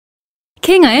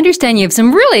King, I understand you have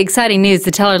some really exciting news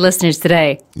to tell our listeners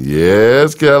today.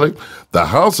 Yes, Kelly. The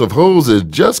House of Hoes has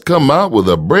just come out with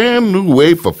a brand new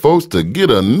way for folks to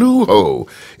get a new hoe.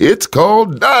 It's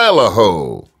called Dial a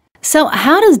Hoe. So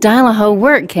how does Dial a Hoe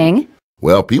work, King?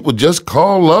 Well, people just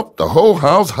call up the Hoe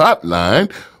House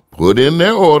hotline, put in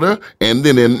their order, and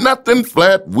then in nothing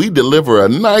flat, we deliver a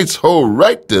nice hoe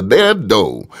right to their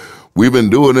door. We've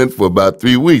been doing it for about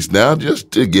 3 weeks now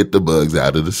just to get the bugs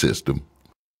out of the system.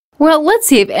 Well, let's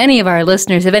see if any of our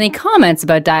listeners have any comments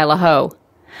about Dial a Hoe.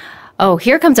 Oh,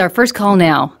 here comes our first call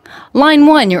now. Line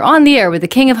 1, you're on the air with the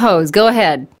King of Hoes. Go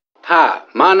ahead. Hi,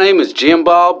 my name is Jim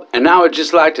Bob, and I would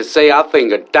just like to say I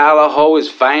think a Dial a Hoe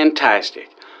is fantastic.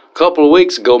 A couple of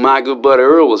weeks ago, my good buddy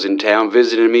Earl was in town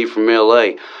visiting me from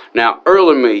L.A. Now,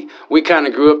 Earl and me, we kind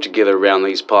of grew up together around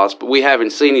these parts, but we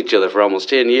haven't seen each other for almost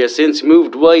 10 years since he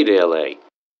moved away to L.A.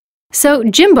 So,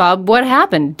 Jim Bob, what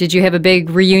happened? Did you have a big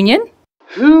reunion?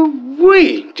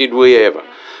 Hoo-wee, did we ever.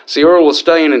 See, Earl was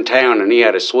staying in town, and he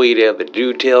had a suite at the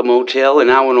Dewtail Motel,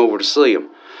 and I went over to see him.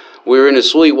 We were in the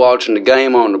suite watching the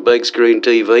game on the big screen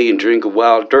TV and drinking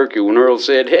wild turkey when Earl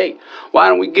said, "Hey, why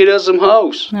don't we get us some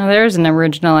hoes?" Now, there's an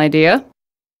original idea.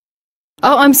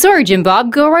 Oh, I'm sorry, Jim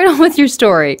Bob. Go right on with your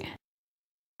story.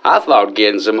 I thought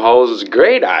getting some hoes was a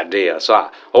great idea, so I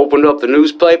opened up the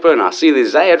newspaper and I see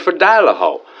this ad for Dial a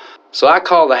Hoe. So I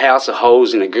called the House of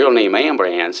Hoes, and a girl named Amber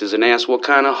answers and asks what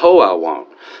kind of hoe I want.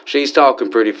 She's talking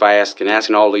pretty fast and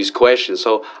asking all these questions,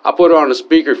 so I put her on the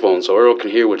speakerphone so Earl can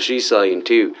hear what she's saying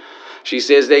too. She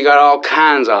says they got all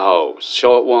kinds of hoes.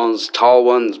 Short ones, tall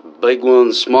ones, big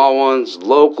ones, small ones,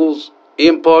 locals,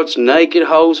 imports, naked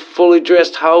hoes, fully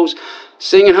dressed hoes,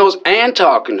 singing hoes, and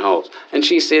talking hoes. And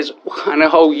she says, "What kind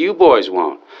of hoe you boys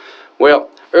want?" Well,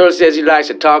 Earl says he likes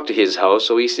to talk to his hoe,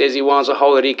 so he says he wants a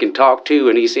hoe that he can talk to,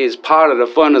 and he says part of the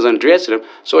fun is undressing them,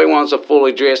 so he wants a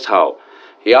fully dressed hoe.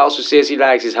 He also says he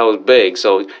likes his hoes big,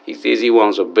 so he says he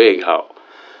wants a big hoe.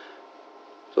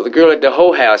 So the girl at the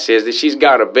hoe house says that she's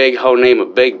got a big hoe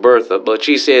named Big Bertha, but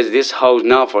she says this hoe's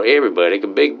not for everybody,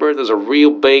 because Big Bertha's a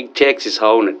real big Texas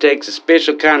hoe, and it takes a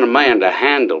special kind of man to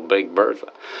handle Big Bertha.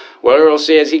 Well, Earl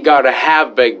says he got to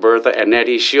have Big Bertha, and that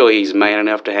he's sure he's man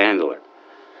enough to handle her.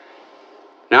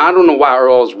 Now, I don't know why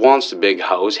Earl wants the big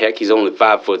hoes. Heck, he's only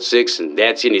 5'6", and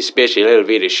that's in his special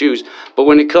elevated shoes. But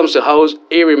when it comes to hoes,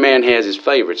 every man has his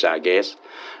favorites, I guess.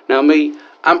 Now, me,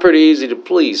 I'm pretty easy to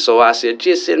please, so I said,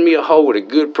 just send me a hoe with a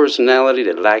good personality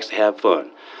that likes to have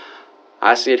fun.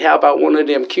 I said, how about one of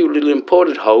them cute little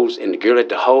imported hoes? And the girl at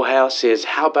the hoe house says,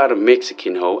 how about a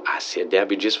Mexican hoe? I said, that'd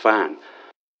be just fine.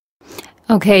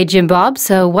 Okay, Jim Bob,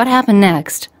 so what happened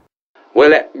next? Well,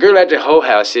 that girl at the hoe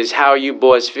house says, how are you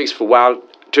boys fixed for wild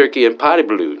turkey and potty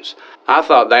balloons? I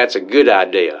thought that's a good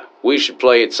idea. We should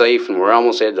play it safe, and we're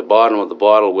almost at the bottom of the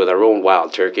bottle with our own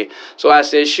wild turkey. So I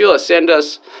said, sure, send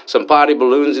us some potty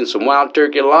balloons and some wild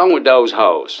turkey along with those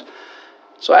hoes.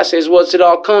 So I says, what's it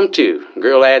all come to?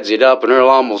 Girl adds it up, and Earl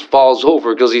almost falls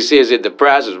over because he says that the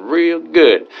price is real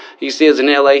good. He says in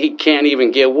L.A. he can't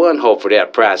even get one hoe for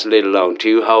that price, let alone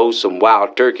 2 hoes, some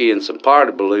wild turkey, and some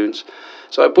party balloons.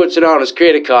 So he puts it on his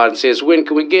credit card and says, when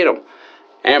can we get them?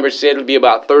 Amber said it'll be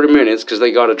about 30 minutes because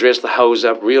they got to dress the hoes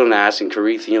up real nice in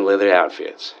Corinthian leather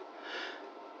outfits.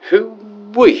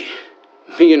 Hoo-wee!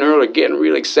 Me and Earl are getting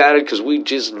real excited because we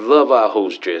just love our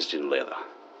hoes dressed in leather.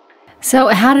 So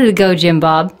how did it go, Jim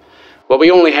Bob? Well, we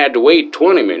only had to wait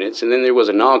 20 minutes, and then there was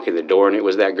a knock at the door, and it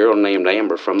was that girl named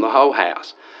Amber from the hoe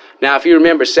house. Now, if you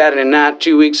remember Saturday night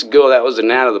 2 weeks ago, that was the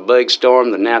night of the big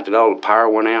storm, the night that all the power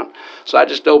went out. So I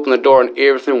just opened the door and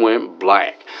everything went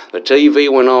black. The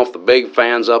TV went off, the big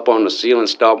fans up on the ceiling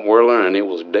stopped whirling, and it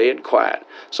was dead quiet.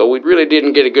 So we really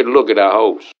didn't get a good look at our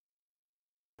hoes.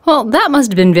 Well, that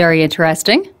must have been very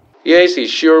interesting. Yes, it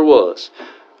sure was.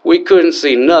 We couldn't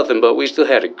see nothing, but we still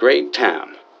had a great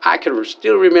time. I can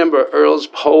still remember Earl's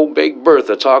whole Big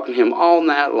Bertha talking to him all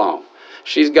night long.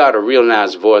 She's got a real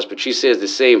nice voice, but she says the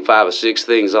same 5 or 6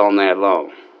 things all night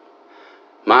long.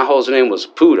 My hoe's name was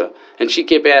Pooda, and she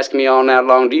kept asking me all night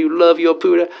long, do you love your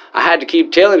Pooda? I had to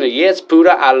keep telling her, yes, Pooda,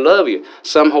 I love you.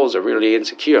 Some hoes are really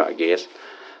insecure, I guess.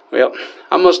 Well,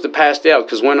 I must have passed out,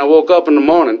 because when I woke up in the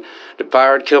morning, the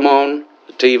power had come on,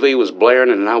 the TV was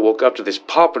blaring, and I woke up to this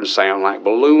popping sound like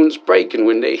balloons breaking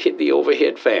when they hit the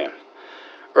overhead fan.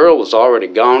 Earl was already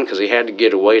gone because he had to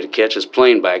get away to catch his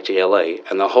plane back to L.A.,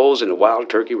 and the hoes and the wild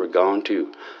turkey were gone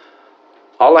too.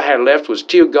 All I had left was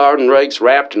 2 garden rakes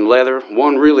wrapped in leather,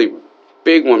 one really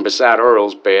big one beside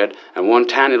Earl's bed, and one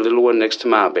tiny little one next to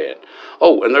my bed.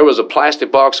 Oh, and there was a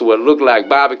plastic box of what looked like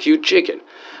barbecue chicken.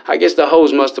 I guess the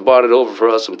hoes must have brought it over for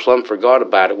us and plumb forgot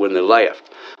about it when they left.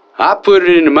 I put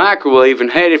it in the microwave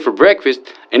and had it for breakfast,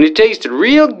 and it tasted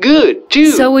real good,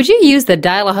 too. So would you use the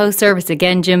Dial a Hoe service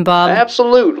again, Jim Bob?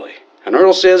 Absolutely. And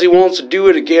Earl says he wants to do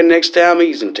it again next time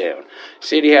he's in town. He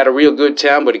said he had a real good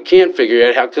time, but he can't figure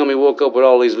out how come he woke up with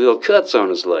all these little cuts on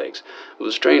his legs. It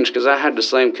was strange because I had the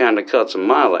same kind of cuts on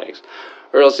my legs.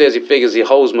 Earl says he figures the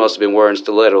hoes must have been wearing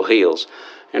stiletto heels.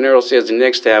 And Earl says the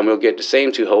next time we'll get the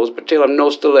same two hoes, but tell him no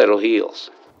stiletto heels.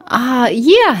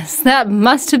 Yes, that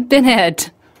must have been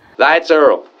it. That's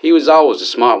Earl. He was always a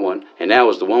smart one, and that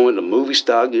was the one with the movie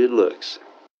star good looks.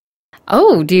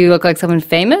 Oh, do you look like someone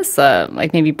famous?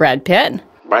 Like maybe Brad Pitt?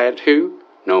 Brad who?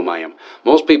 No, ma'am.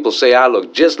 Most people say I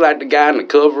look just like the guy on the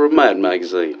cover of Mad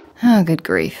magazine. Oh, good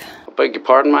grief. I beg your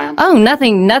pardon, ma'am? Oh,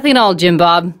 nothing at all, Jim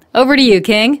Bob. Over to you,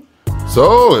 King.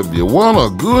 So if you want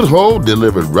a good hoe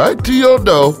delivered right to your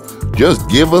door, just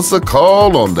give us a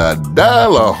call on the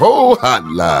Dial a Hoe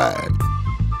hotline.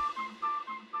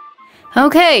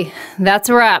 Okay, that's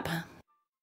a wrap.